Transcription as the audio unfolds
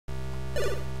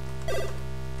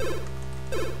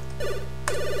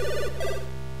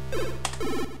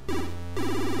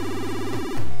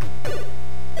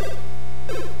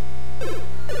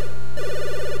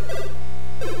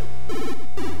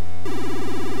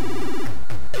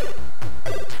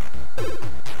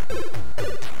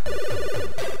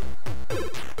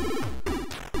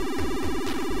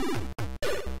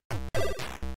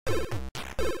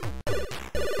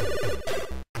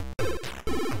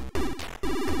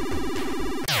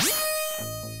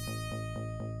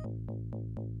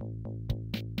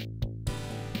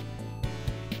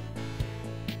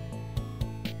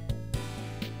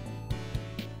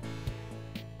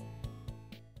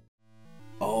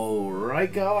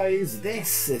Right guys,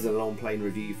 this is a long plane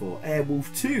review for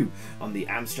AIRWOLF II on the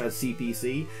Amstrad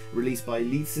CPC, released by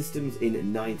Elite Systems in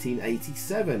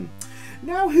 1987.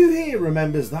 Now who here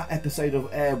remembers that episode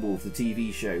of AIRWOLF, the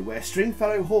TV show, where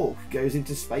Stringfellow Hawk goes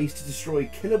into space to destroy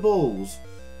killer balls?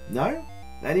 No?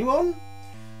 Anyone?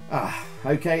 Ah,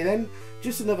 okay then.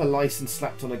 Just another license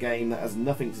slapped on a game that has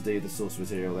nothing to do with the source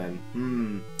material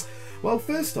then. Well,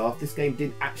 first off, this game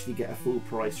didn't actually get a full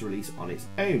price release on its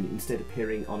own, instead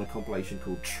appearing on a compilation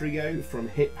called Trio from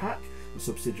Hitpack, a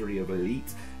subsidiary of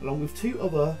Elite, along with two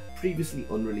other previously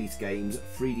unreleased games,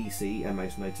 3DC and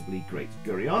most notably Great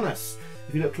Gurianas.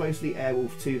 If you look closely,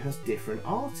 AIRWOLF II has different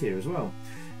art here as well.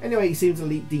 Anyway, it seems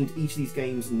Elite deemed each of these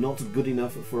games not good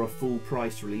enough for a full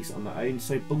price release on their own,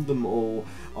 so bunged them all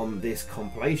on this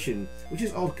compilation, which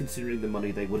is odd considering the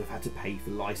money they would have had to pay for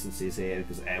licenses here,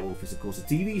 because AIRWOLF is of course a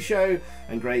TV show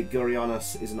and Great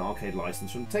Gurianas is an arcade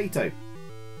license from Taito.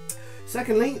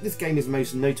 Secondly, this game is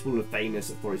most notable and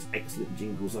famous for its excellent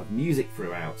jingles of music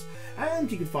throughout,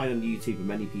 and you can find on YouTube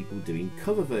many people doing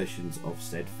cover versions of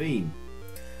said theme.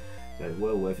 So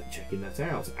well worth checking that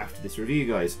out after this review,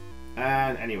 guys.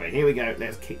 And anyway, here we go.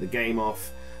 Let's kick the game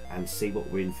off and see what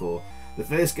we're in for. The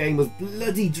first game was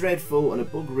bloody dreadful and a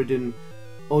bug-ridden,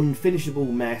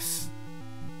 unfinishable mess.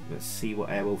 Let's see what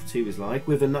AIRWOLF II is like,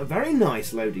 with a very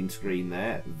nice loading screen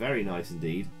there. Very nice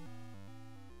indeed.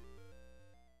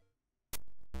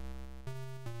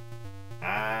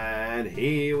 And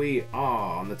here we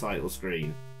are on the title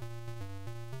screen.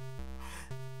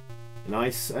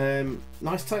 Nice,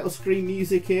 nice title screen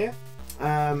music here.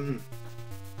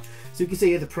 So you can see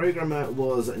here the programmer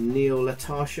was Neil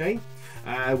Latache.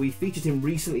 We featured him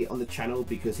recently on the channel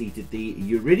because he did the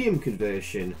Uridium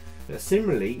conversion that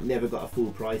similarly never got a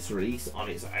full price release on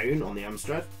its own on the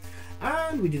Amstrad.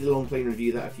 And we did a long plane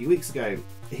review that a few weeks ago.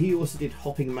 He also did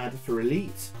Hopping Mad for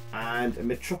Elite and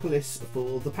Metropolis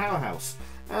for the Powerhouse.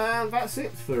 And that's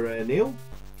it for Neil.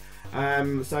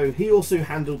 So he also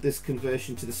handled this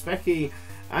conversion to the Speccy,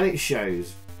 and it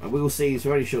shows. And we will see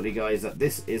very shortly, guys, that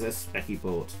this is a Speccy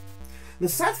port. The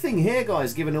sad thing here,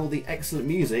 guys, given all the excellent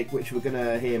music, which we're going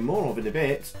to hear more of in a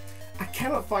bit, I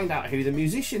cannot find out who the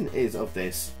musician is of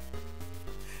this.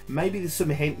 Maybe there's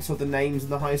some hints of the names in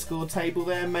the high score table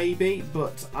there, maybe,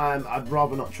 but I'd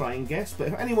rather not try and guess. But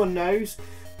if anyone knows,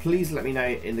 please let me know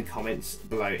in the comments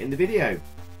below in the video.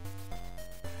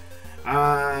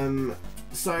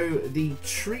 So the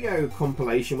Trio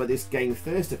compilation where this game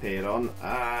first appeared on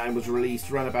was released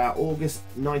around about August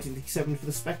 1987 for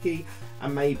the Speccy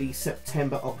and maybe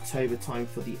September, October time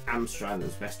for the Amstrad,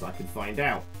 as best I can find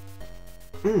out.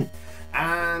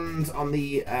 And on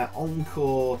the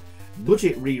Encore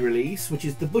budget re-release, which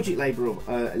is the budget label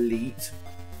of Elite,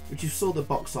 which you saw the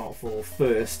box art for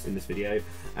first in this video,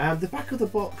 the back of the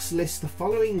box lists the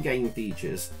following game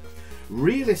features: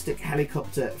 realistic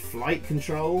helicopter flight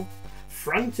control,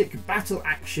 frantic battle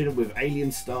action with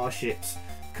alien starships,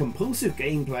 compulsive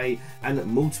gameplay, and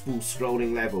multiple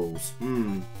scrolling levels.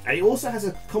 And it also has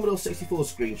a Commodore 64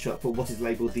 screenshot for what is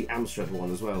labelled the Amstrad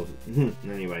one as well.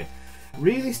 Anyway,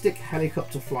 realistic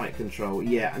helicopter flight control.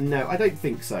 Yeah, no, I don't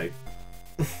think so.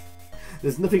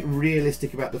 There's nothing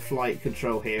realistic about the flight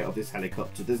control here of this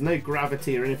helicopter. There's no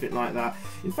gravity or anything like that.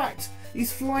 In fact,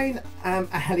 he's flying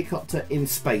a helicopter in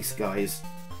space, guys.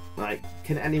 Like,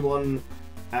 can anyone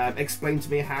explain to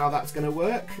me how that's going to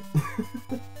work?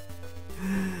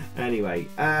 Anyway,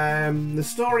 the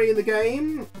story in the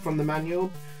game from the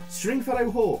manual: Stringfellow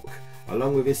Hawk,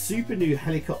 along with his super new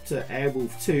helicopter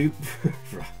AIRWOLF II,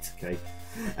 right, okay,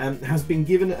 has been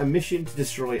given a mission to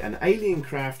destroy an alien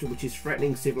craft which is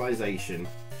threatening civilization.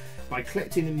 By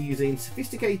collecting and using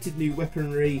sophisticated new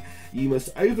weaponry, you must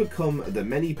overcome the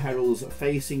many perils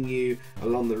facing you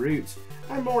along the route,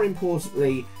 and more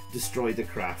importantly, destroy the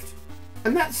craft.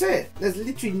 And that's it. There's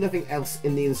literally nothing else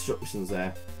in the instructions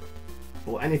there,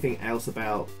 or anything else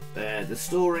about the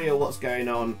story or what's going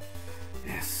on.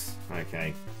 Yes,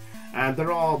 okay. And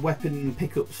there are weapon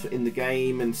pickups in the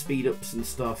game and speed ups and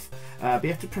stuff, but you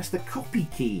have to press the copy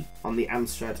key on the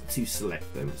Amstrad to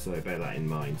select them, so bear that in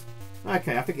mind.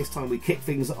 Okay, I think it's time we kick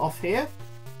things off here.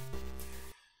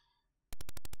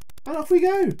 And off we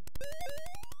go.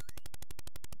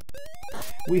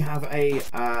 We have a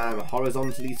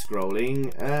horizontally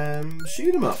scrolling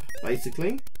shoot 'em up,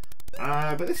 basically.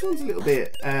 But this one's a little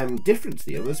bit different to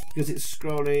the others because it's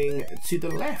scrolling to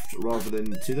the left rather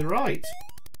than to the right.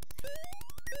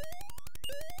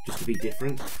 Just to be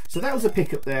different. So that was a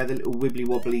pickup there, the little wibbly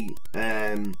wobbly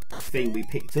thing we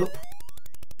picked up.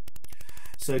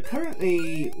 So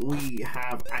currently we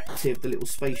have active the little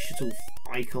space shuttle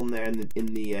icon there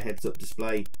in the heads up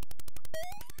display.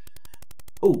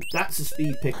 Oh, that's a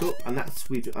speed pickup,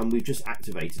 and we've just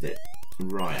activated it.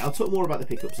 Right, I'll talk more about the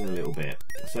pickups in a little bit.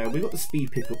 So we've got the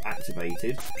speed pickup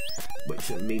activated, which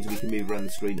means we can move around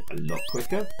the screen a lot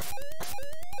quicker.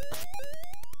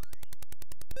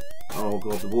 Oh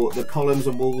god, the columns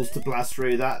and walls to blast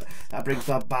through. That brings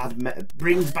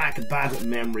back bad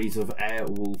memories of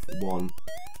AIRWOLF 1.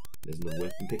 There's another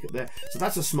weapon pickup there. So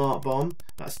that's a smart bomb.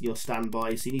 That's your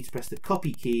standby. So you need to press the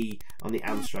copy key on the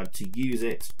Amstrad to use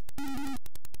it.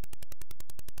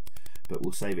 But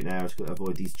we'll save it now to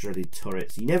avoid these dreaded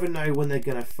turrets. You never know when they're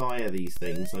going to fire these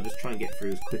things, so I just try and get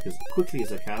through as quickly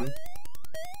as I can.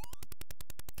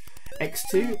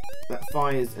 X2, that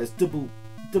fires as double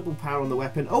power on the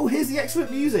weapon. Oh, here's the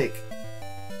excellent music!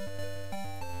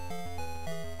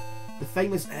 The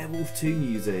famous AIRWOLF II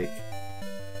music.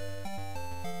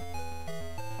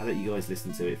 I'll let you guys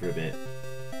listen to it for a bit.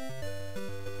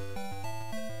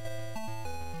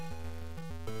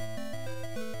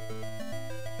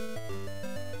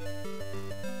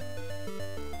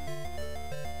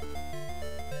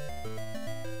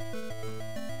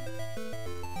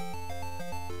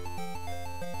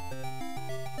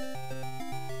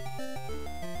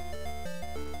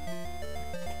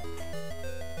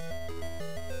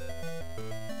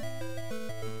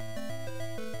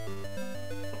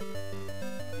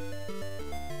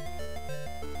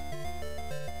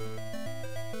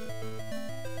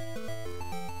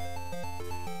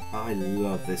 I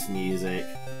love this music,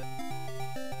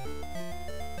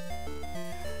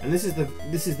 and this is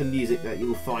the music that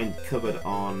you'll find covered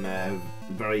on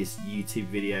various YouTube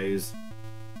videos,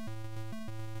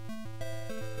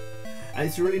 and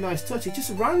it's a really nice touch. It just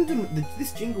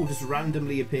this jingle just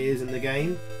randomly appears in the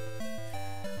game,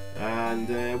 and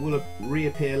will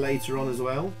reappear later on as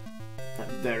well at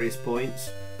various points.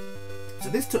 So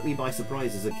this took me by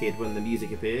surprise as a kid when the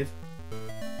music appeared.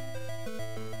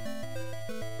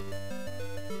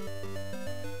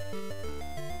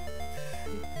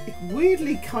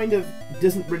 Weirdly kind of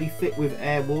doesn't really fit with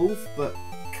AIRWOLF, but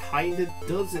kind of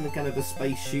does in a kind of a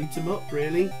space shoot 'em up,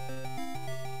 really.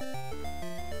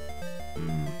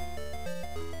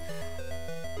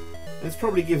 This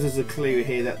probably gives us a clue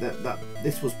here that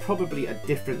this was probably a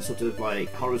different sort of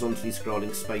like horizontally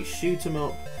scrolling space shoot 'em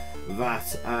up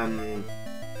that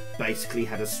basically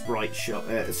had a sprite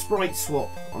swap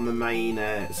on the main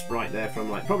sprite there, from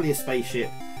like probably a spaceship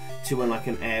to like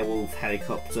an AIRWOLF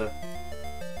helicopter.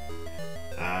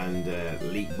 And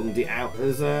Leak bunged it out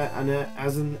as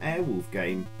an AIRWOLF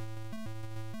game.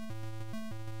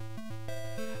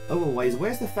 Otherwise,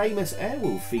 where's the famous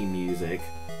AIRWOLF theme music?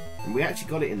 And we actually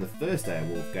got it in the first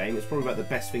AIRWOLF game. It's probably about the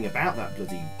best thing about that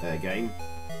bloody game.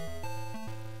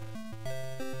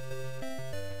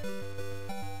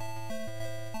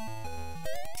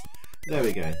 There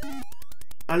we go.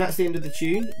 And that's the end of the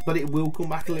tune, but it will come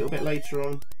back a little bit later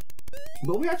on.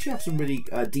 But we actually have some really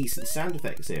decent sound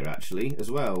effects here, actually,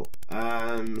 as well.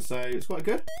 So it's quite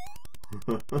good.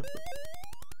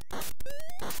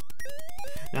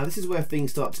 Now this is where things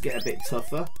start to get a bit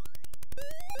tougher.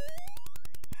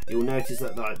 You'll notice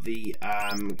that like the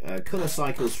colour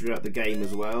cycles throughout the game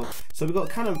as well. So we've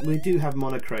got we do have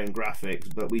monochrome graphics,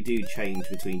 but we do change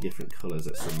between different colours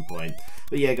at some point.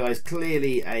 But yeah, guys,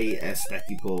 clearly a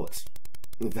specky port.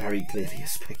 Very clearly a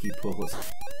specky port.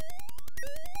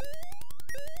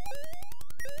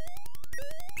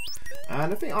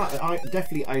 And I think I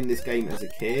definitely owned this game as a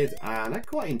kid, and I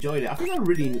quite enjoyed it. I think I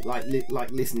really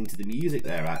like listening to the music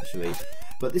there, actually.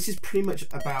 But this is pretty much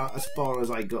about as far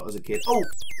as I got as a kid. Oh,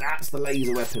 that's the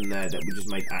laser weapon there that we just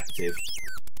made active.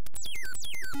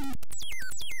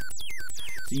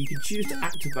 So you can choose to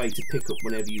activate a pickup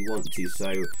whenever you want to.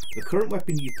 So the current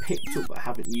weapon you picked up but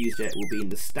haven't used yet will be in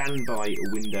the standby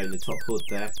window in the top HUD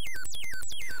there.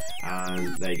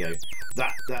 And there you go.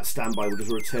 That standby will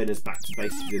just return us back to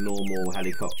basically the normal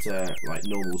helicopter, like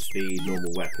normal speed,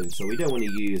 normal weapon. So we don't want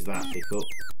to use that pickup.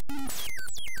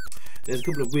 There's a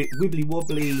couple of wibbly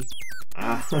wobbly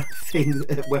things,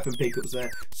 weapon pickups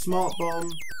there. Smart bomb,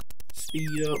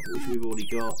 speed up, which we've already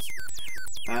got.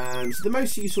 So the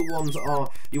most useful ones are,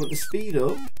 you want the speed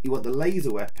up, you want the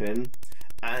laser weapon,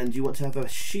 and you want to have a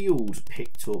shield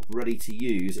picked up ready to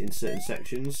use in certain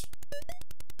sections.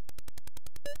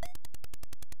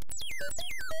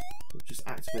 Just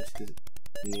activated.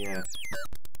 Yeah.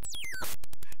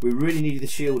 We really need the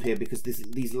shield here because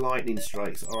these lightning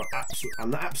strikes are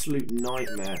an absolute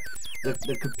nightmare.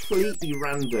 They're completely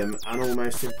random and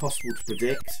almost impossible to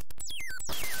predict.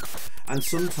 And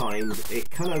sometimes it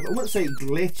kind of, I wouldn't say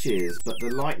glitches, but the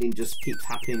lightning just keeps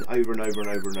happening over and over and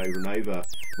over and over and over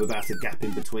without a gap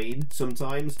in between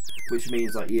sometimes, which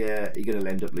means like, yeah, you're going to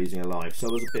end up losing a life. So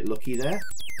I was a bit lucky there.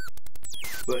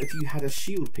 But if you had a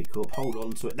shield pickup, hold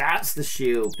on to it. That's the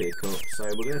shield pickup. So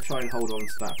we're going to try and hold on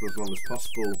to that for as long as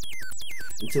possible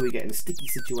until we get in a sticky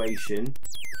situation,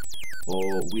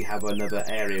 or we have another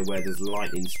area where there's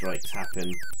lightning strikes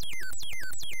happen.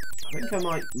 I think I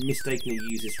might mistakenly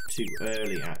use this too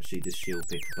early, actually, this shield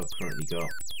pickup I've currently got.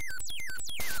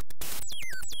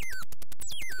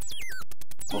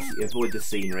 Obviously, avoid the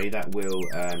scenery, that will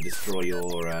destroy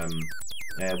your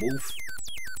AIRWOLF.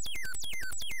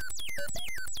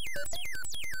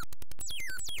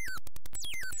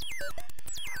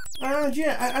 And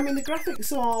yeah, I mean the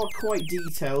graphics are quite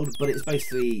detailed, but it's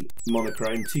basically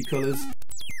monochrome, 2 colours.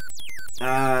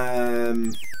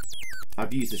 I've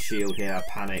used the shield here, I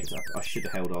panicked, I should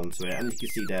have held on to it, and you can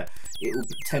see there, it will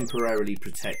temporarily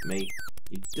protect me.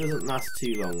 It doesn't last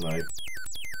too long though.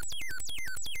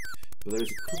 But there's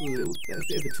a couple of little, there's a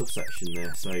bit of a tough section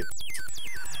there, so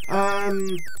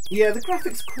yeah, the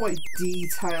graphics are quite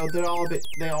detailed.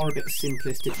 They are a bit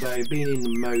simplistic though. Being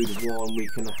in mode 1, we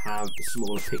can have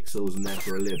smaller pixels and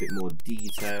therefore a little bit more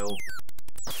detail.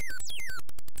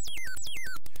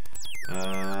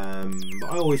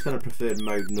 I always kind of preferred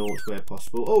mode 0 where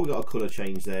possible. Oh, we've got a colour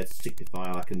change there to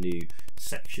signify like a new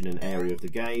section and area of the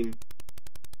game.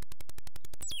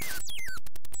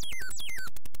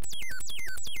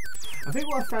 I think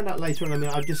what I found out later on, I mean,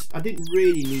 I didn't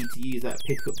really need to use that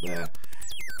pickup there.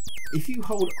 If you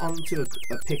hold onto a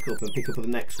pickup and pick up the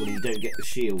next one and you don't get the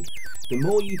shield, the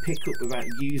more you pick up without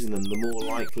using them, the more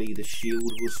likely the shield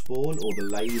will spawn, or the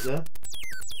laser.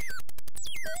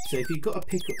 So if you've got a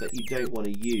pickup that you don't want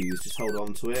to use, just hold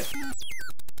on to it.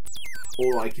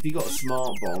 Or like if you've got a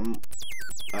smart bomb,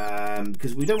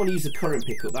 because we don't want to use the current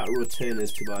pickup, that will return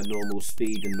us to our normal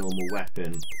speed and normal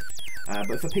weapon.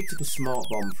 But if I picked up a smart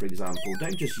bomb, for example,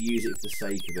 don't just use it for the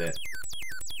sake of it.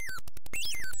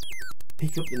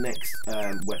 Pick up the next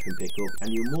weapon pickup,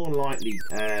 and you'll more likely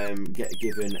get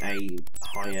given a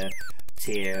higher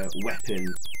tier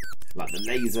weapon, like the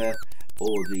laser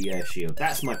or the air shield.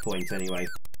 That's my point, anyway.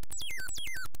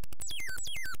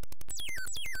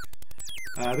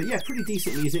 But yeah, pretty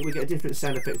decent music. We get a different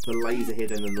sound effect for the laser here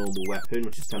than the normal weapon,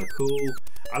 which is kind of cool.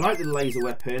 I like the laser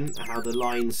weapon, how the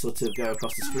lines sort of go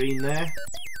across the screen there.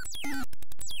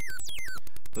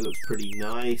 That looks pretty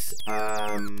nice.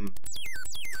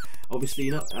 Obviously,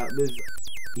 not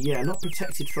not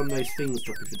protected from those things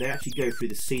dropping. They actually go through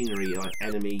the scenery, like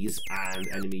enemies and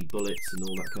enemy bullets and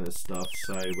all that kind of stuff.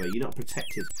 So you're not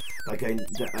protected by going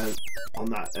on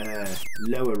that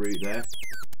lower route there.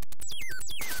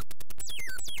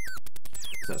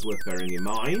 So that's worth bearing in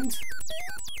mind.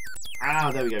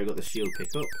 Ah, there we go, we've got the shield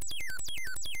pickup.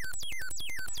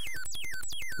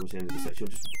 Towards the end of the section.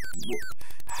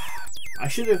 I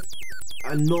should have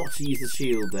not used the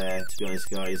shield there, to be honest,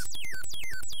 guys.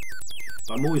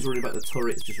 But I'm always worried about the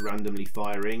turrets just randomly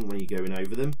firing when you're going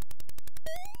over them.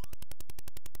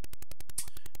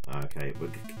 Okay,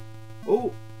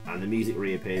 oh! And the music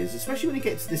reappears, especially when it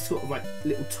gets to this sort of like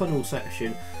little tunnel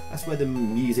section. That's where the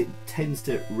music tends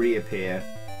to reappear.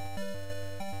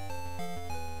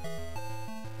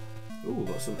 Oh, we've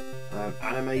got some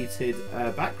animated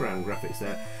background graphics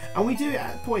there. And we do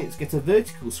at points get a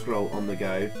vertical scroll on the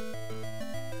go.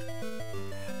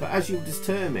 But as you'll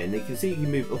determine, you can see you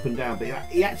can move up and down, but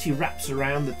it actually wraps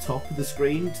around the top of the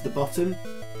screen to the bottom.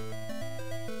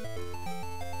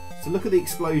 So look at the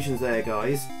explosions there,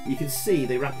 guys. You can see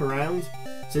they wrap around.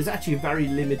 So there's actually a very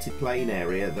limited playing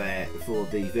area there for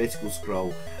the vertical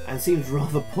scroll, and it seems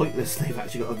rather pointless they've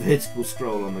actually got a vertical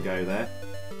scroll on the go there.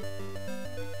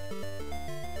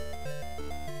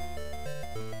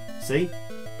 See?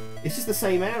 It's just the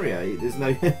same area. There's no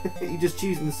you're just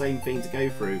choosing the same thing to go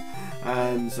through.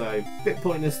 So a bit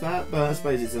pointless that, but I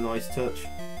suppose it's a nice touch.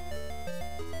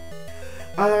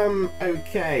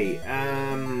 Okay.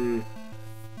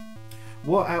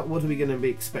 What are we going to be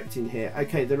expecting here?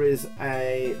 Okay, there's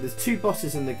 2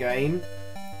 bosses in the game,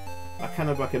 kind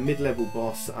of like a mid-level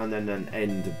boss and then an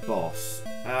end boss.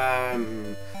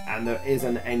 And there is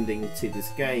an ending to this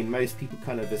game. Most people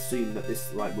kind of assume that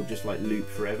this will just loop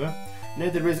forever. No,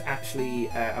 there is actually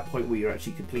a point where you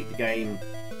actually complete the game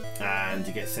and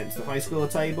you get sent to the high score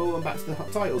table and back to the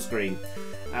title screen,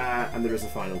 and there is a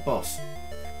final boss.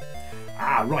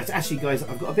 Right, actually guys,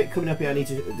 I've got a bit coming up here I need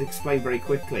to explain very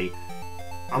quickly.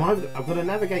 I've got to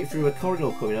navigate through a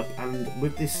corridor coming up, and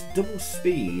with this double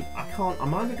speed,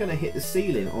 I'm either going to hit the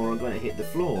ceiling or I'm going to hit the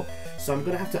floor. So I'm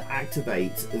going to have to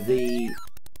activate the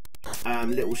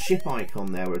little ship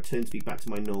icon there, where it turns me back to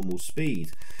my normal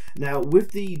speed. Now,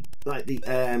 with the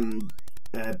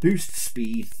boost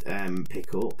speed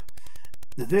pickup,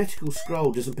 the vertical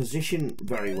scroll doesn't position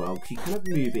very well because you kind of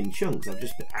move in chunks. I've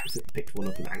just picked one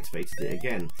up and activated it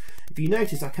again. If you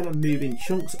notice, I kind of move in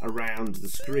chunks around the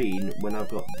screen when I've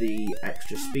got the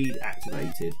extra speed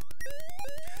activated.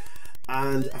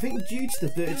 And I think due to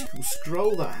the vertical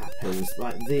scroll that happens,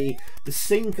 like the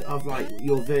sync of like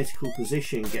your vertical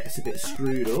position gets a bit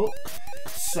screwed up.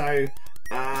 So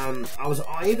I was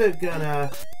either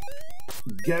gonna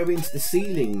go into the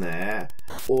ceiling there,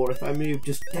 or if I moved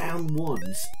just down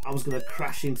once, I was gonna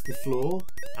crash into the floor,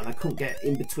 and I couldn't get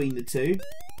in between the two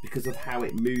because of how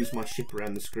it moves my ship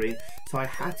around the screen. So I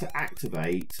had to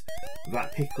activate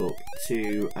that pickup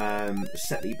to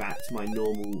set me back to my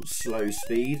normal slow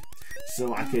speed,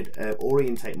 so I could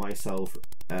orientate myself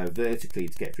vertically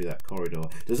to get through that corridor.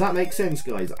 Does that make sense,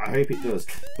 guys? I hope it does.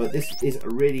 But this is a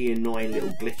really annoying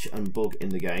little glitch and bug in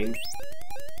the game,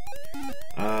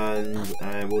 and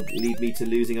will lead me to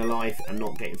losing a life and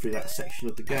not getting through that section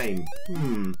of the game.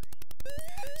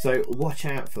 So watch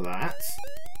out for that.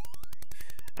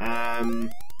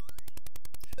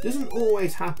 Doesn't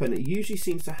always happen. It usually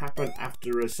seems to happen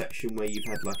after a section where you've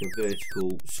had like a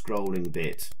vertical scrolling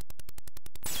bit.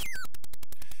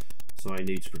 So I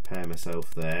need to prepare myself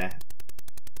there.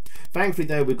 Thankfully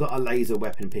though, we've got a laser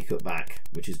weapon pickup back,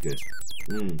 which is good.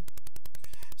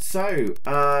 So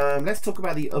let's talk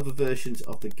about the other versions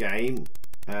of the game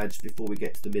just before we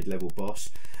get to the mid-level boss.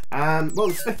 Well,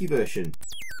 the Specky version.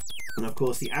 And of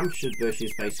course the Amstrad version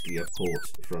is basically a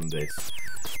port from this.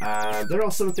 There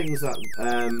are some things that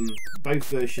both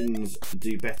versions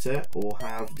do better or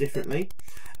have differently.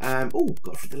 Oh,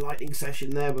 got through the lightning session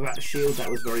there without a shield,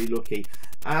 that was very lucky.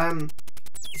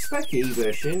 Specky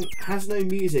version has no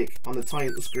music on the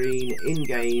title screen,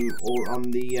 in-game, or on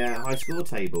the high score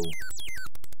table.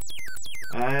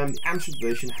 The Amstrad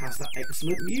version has that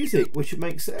excellent music, which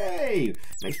makes me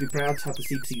proud to have the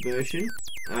CPC version.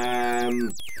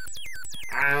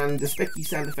 And the Specky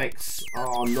sound effects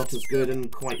are not as good and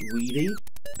quite weedy.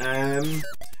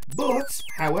 But,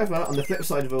 however, on the flip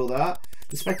side of all that,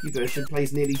 the Specky version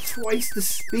plays nearly twice the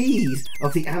speed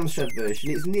of the Amstrad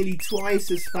version. It's nearly twice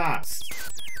as fast.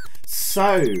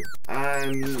 So,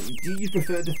 do you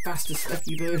prefer the faster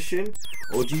Specky version,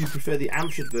 or do you prefer the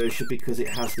Amstrad version because it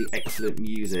has the excellent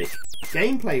music?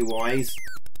 Gameplay-wise,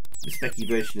 the Specky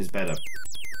version is better.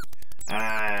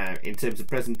 In terms of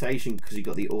presentation, because you've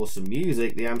got the awesome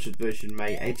music, the Amstrad version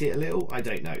may edge it a little. I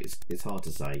don't know. It's hard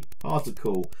to say. Hard to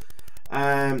call.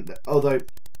 Although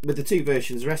with the two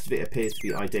versions, the rest of it appears to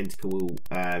be identical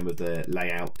with the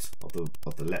layout of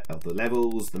the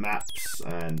levels, the maps,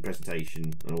 and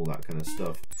presentation, and all that kind of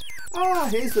stuff.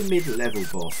 Here's the mid-level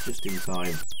boss, just in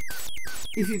time.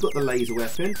 If you've got the laser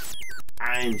weapon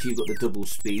and you've got the double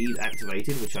speed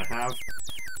activated, which I have,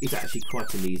 it's actually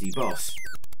quite an easy boss.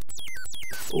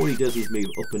 All he does is move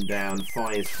up and down,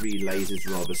 fires 3 lasers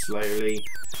rather slowly,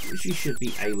 which you should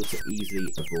be able to easily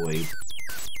avoid.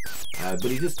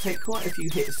 But he does take quite a few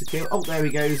hits to kill. Oh, there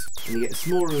he goes, and he gets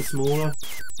smaller and smaller.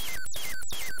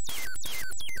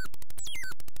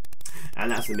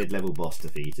 And that's the mid-level boss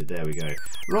defeated. There we go.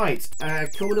 Right,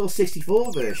 Commodore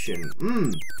 64 version.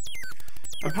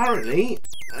 Apparently,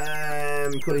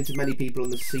 according to many people on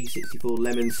the C64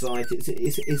 Lemon site,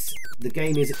 the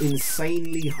game is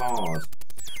insanely hard.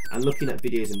 And looking at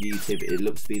videos on YouTube, it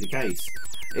looks to be the case.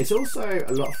 It's also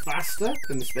a lot faster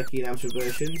than the Specky and Amstrad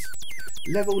versions.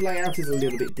 Level layout is a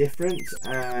little bit different,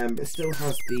 but still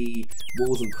has the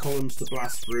walls and columns to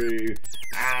blast through,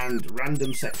 and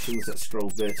random sections that scroll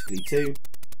vertically too.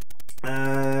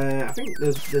 I think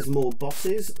there's more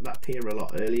bosses that appear a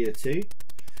lot earlier too,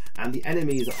 and the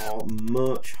enemies are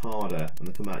much harder and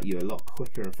they come at you a lot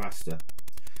quicker and faster.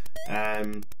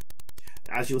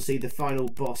 As you'll see, the final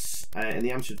boss in the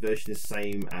Amstrad version is the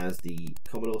same as the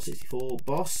Commodore 64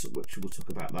 boss, which we'll talk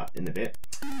about that in a bit.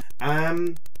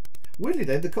 Weirdly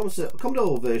though, the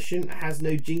Commodore version has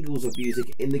no jingles of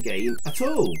music in the game at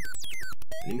all,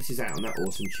 and he misses out on that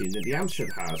awesome tune that the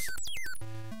Amstrad has.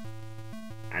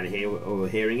 And here we're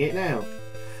hearing it now.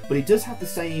 But it does have the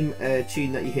same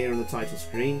tune that you hear on the title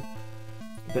screen,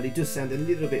 but it does sound a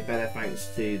little bit better thanks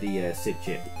to the SID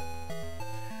chip.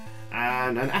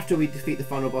 And after we defeat the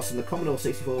final boss in the Commodore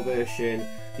 64 version,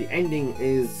 the ending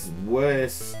is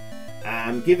worse.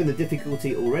 Given the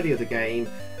difficulty already of the game,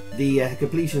 the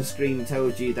completion screen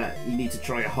tells you that you need to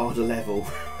try a harder level,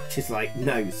 which is like,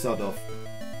 no, sod off.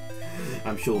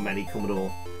 I'm sure many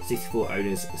Commodore 64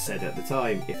 owners said at the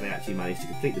time, if they actually managed to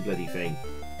complete the bloody thing.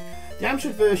 The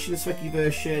Amstrad version, the Specky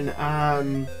version,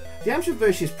 the Amstrad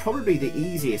version is probably the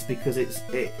easiest because it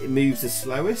moves the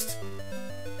slowest.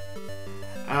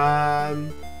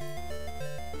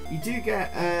 You do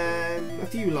get a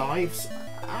few lives,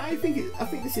 I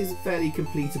think this is fairly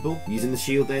completable. Using the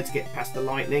shield there to get past the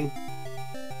lightning.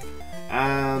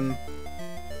 I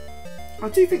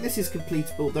do think this is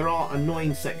completable. There are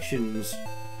annoying sections.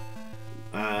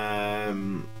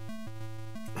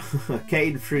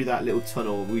 Getting through that little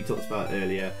tunnel we talked about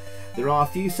earlier. There are a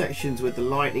few sections with the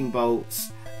lightning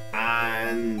bolts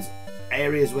and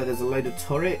areas where there's a load of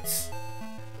turrets.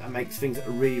 That makes things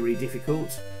really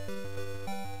difficult.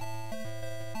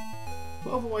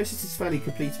 But otherwise this is fairly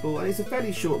completable, and it's a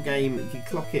fairly short game. You can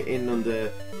clock it in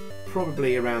under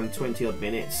probably around 20 odd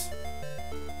minutes.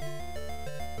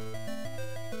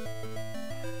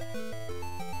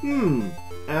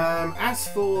 As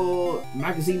for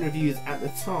magazine reviews at the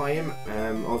time,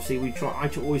 obviously I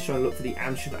always try and look for the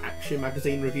Amstrad Action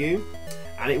magazine review,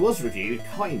 and it was reviewed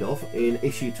kind of in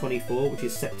issue 24, which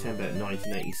is September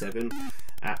 1987.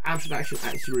 Amstrad Action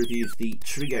actually reviews the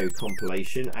Trio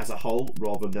compilation as a whole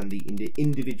rather than the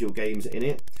individual games in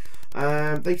it.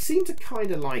 They seem to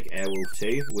kind of like AIRWOLF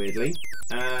 2, weirdly,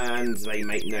 and they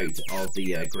make note of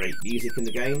the great music in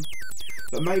the game.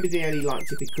 But maybe they only liked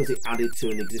it because it added to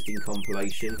an existing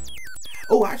compilation.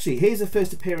 Oh, actually, here's the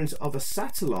first appearance of a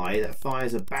satellite that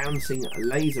fires a bouncing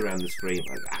laser around the screen.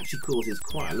 It actually causes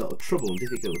quite a lot of trouble and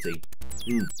difficulty.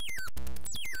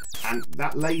 And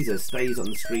that laser stays on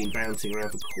the screen bouncing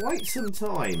around for quite some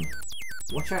time.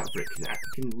 Watch out for it, it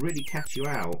can really catch you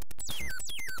out.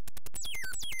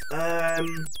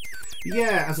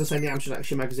 Yeah, as I say in the Amstrad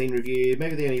Action magazine review,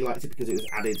 maybe they only liked it because it was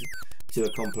added to a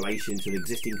compilation, to an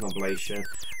existing compilation,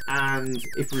 and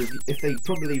if they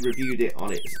probably reviewed it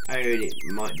on its own, it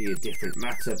might be a different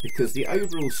matter, because the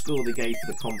overall score they gave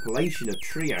for the compilation of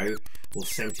Trio was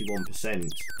 71%.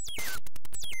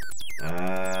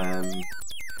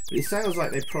 But it sounds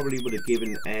like they probably would have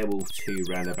given AIRWOLF 2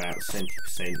 around about 70%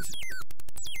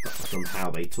 from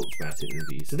how they talked about it in the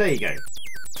review. So there you go.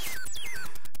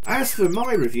 As for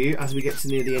my review, as we get to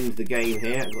near the end of the game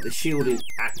here, I've got the shielding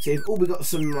active. Oh, we've got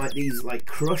some like these like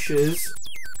crushers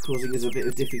causing us a bit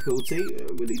of difficulty.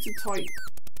 We need some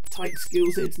tight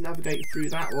skills here to navigate through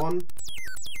that one.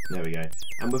 There we go.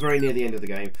 And we're very near the end of the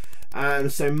game.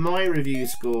 So my review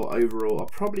score overall, I'm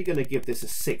probably going to give this a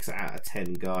 6 out of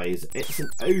 10, guys. It's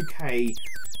an okay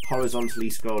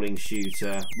horizontally scrolling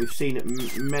shooter. We've seen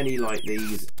many like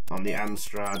these on the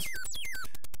Amstrad.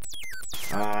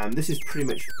 This is pretty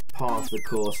much par for the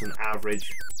course and average.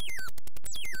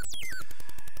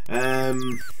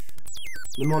 The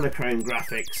monochrome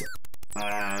graphics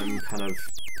kind of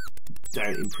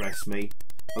don't impress me,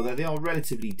 although they are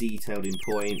relatively detailed in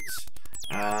points.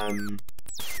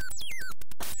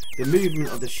 The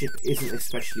movement of the ship isn't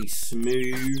especially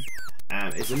smooth.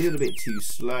 It's a little bit too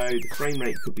slow. The frame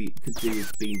rate could do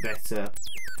with being better.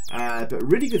 But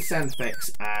really good sound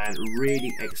effects and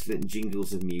really excellent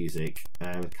jingles of music.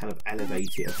 Kind of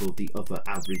elevate it above the other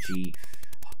averagey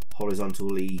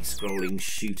horizontally scrolling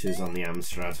shooters on the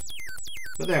Amstrad.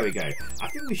 But there we go. I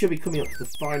think we should be coming up to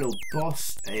the final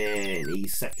boss any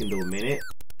second or minute.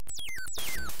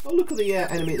 Oh, look at the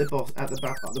enemy at the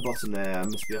bottom there.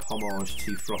 Must be a homage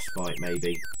to Frostbite,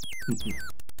 maybe. If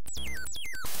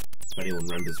anyone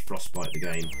remembers Frostbite, the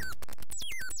game.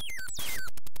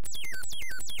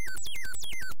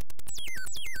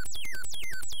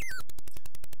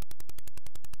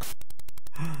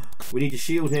 We need a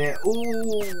shield here.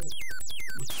 Oh, we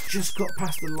just got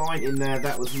past the line in there.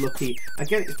 That was lucky.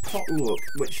 Again, it's pot luck,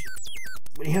 which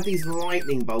when you have these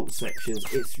lightning bolt sections,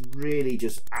 it's really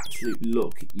just absolute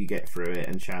luck you get through it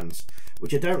and chance,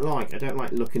 which I don't like. I don't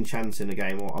like luck and chance in a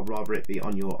game, or I'd rather it be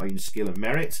on your own skill and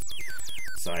merit.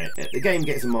 So the game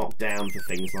gets marked down for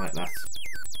things like that.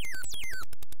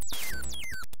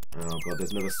 Oh god,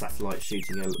 there's another satellite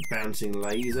shooting a bouncing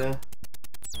laser.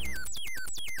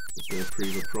 It's going to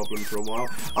prove a problem for a while.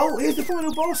 Oh, here's the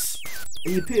final boss!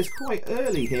 He appears quite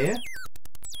early here.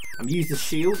 I've used the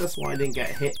shield, that's why I didn't get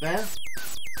hit there.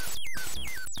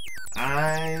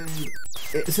 And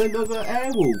it's another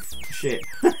AIRWOLF ship.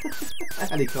 A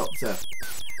helicopter.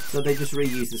 So they just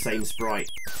reused the same sprite.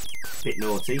 Bit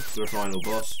naughty for a final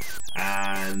boss.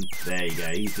 And there you go,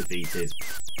 he's defeated.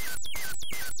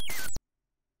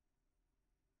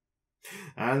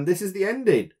 And this is the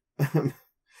ending.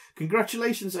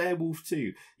 Congratulations, AIRWOLF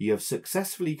 2. You have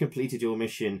successfully completed your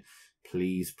mission.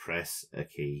 Please press a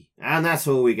key. And that's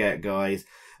all we get, guys.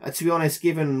 To be honest,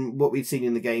 given what we've seen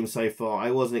in the game so far, I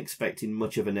wasn't expecting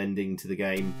much of an ending to the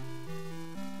game.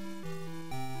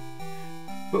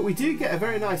 But we do get a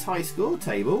very nice high score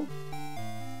table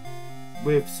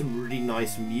with some really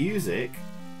nice music.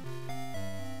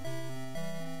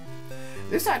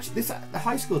 The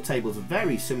high score table is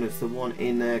very similar to the one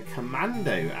in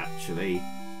Commando, actually.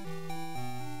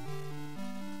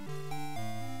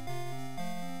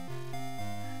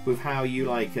 with how you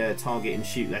like target and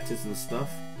shoot letters and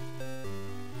stuff.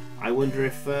 I wonder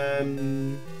if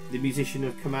the musician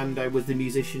of Commando was the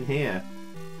musician here.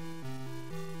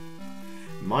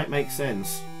 Might make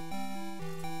sense.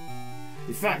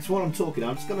 In fact, while I'm talking,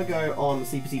 I'm just going to go on the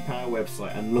CPC Power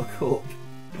website and look up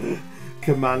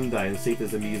Commando and see if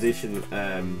there's a musician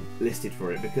listed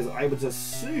for it, because I would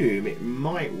assume it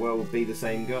might well be the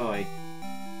same guy.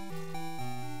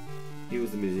 He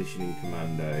was the musician in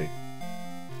Commando.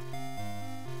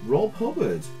 Rob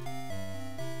Hubbard.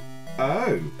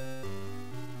 Oh.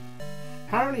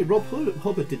 Apparently Rob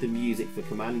Hubbard did the music for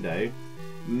Commando.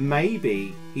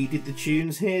 Maybe he did the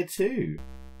tunes here too.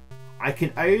 I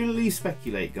can only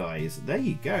speculate, guys. There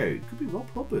you go. It could be Rob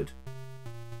Hubbard.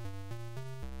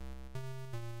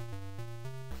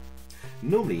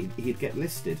 Normally he'd get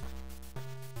listed.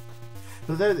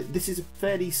 Although this is a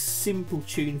fairly simple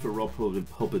tune for Rob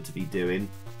Hubbard to be doing.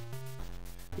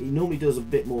 He normally does a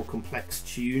bit more complex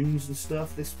tunes and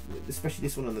stuff, especially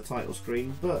this one on the title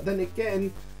screen. But then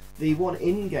again, the one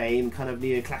in-game kind of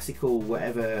neoclassical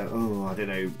whatever, oh, I don't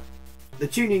know, the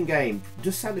tune in-game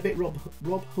just sounded a bit Rob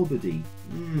Hubbardy.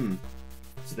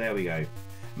 So there we go.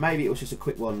 Maybe it was just a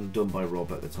quick one done by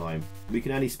Rob at the time. We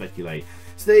can only speculate.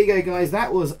 So there you go, guys.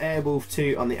 That was AIRWOLF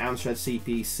 2 on the Amstrad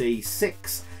CPC.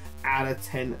 6 out of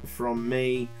 10 from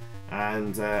me.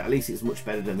 And at least it's much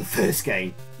better than the first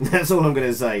game. That's all I'm going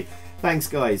to say. Thanks,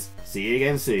 guys. See you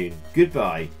again soon.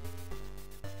 Goodbye.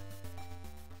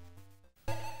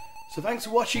 So thanks for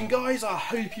watching, guys. I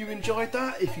hope you enjoyed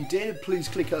that. If you did, please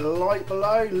click a like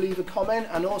below, leave a comment,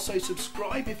 and also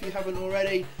subscribe if you haven't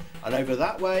already. And over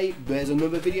that way, there's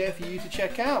another video for you to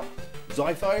check out.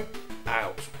 Zypho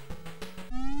out.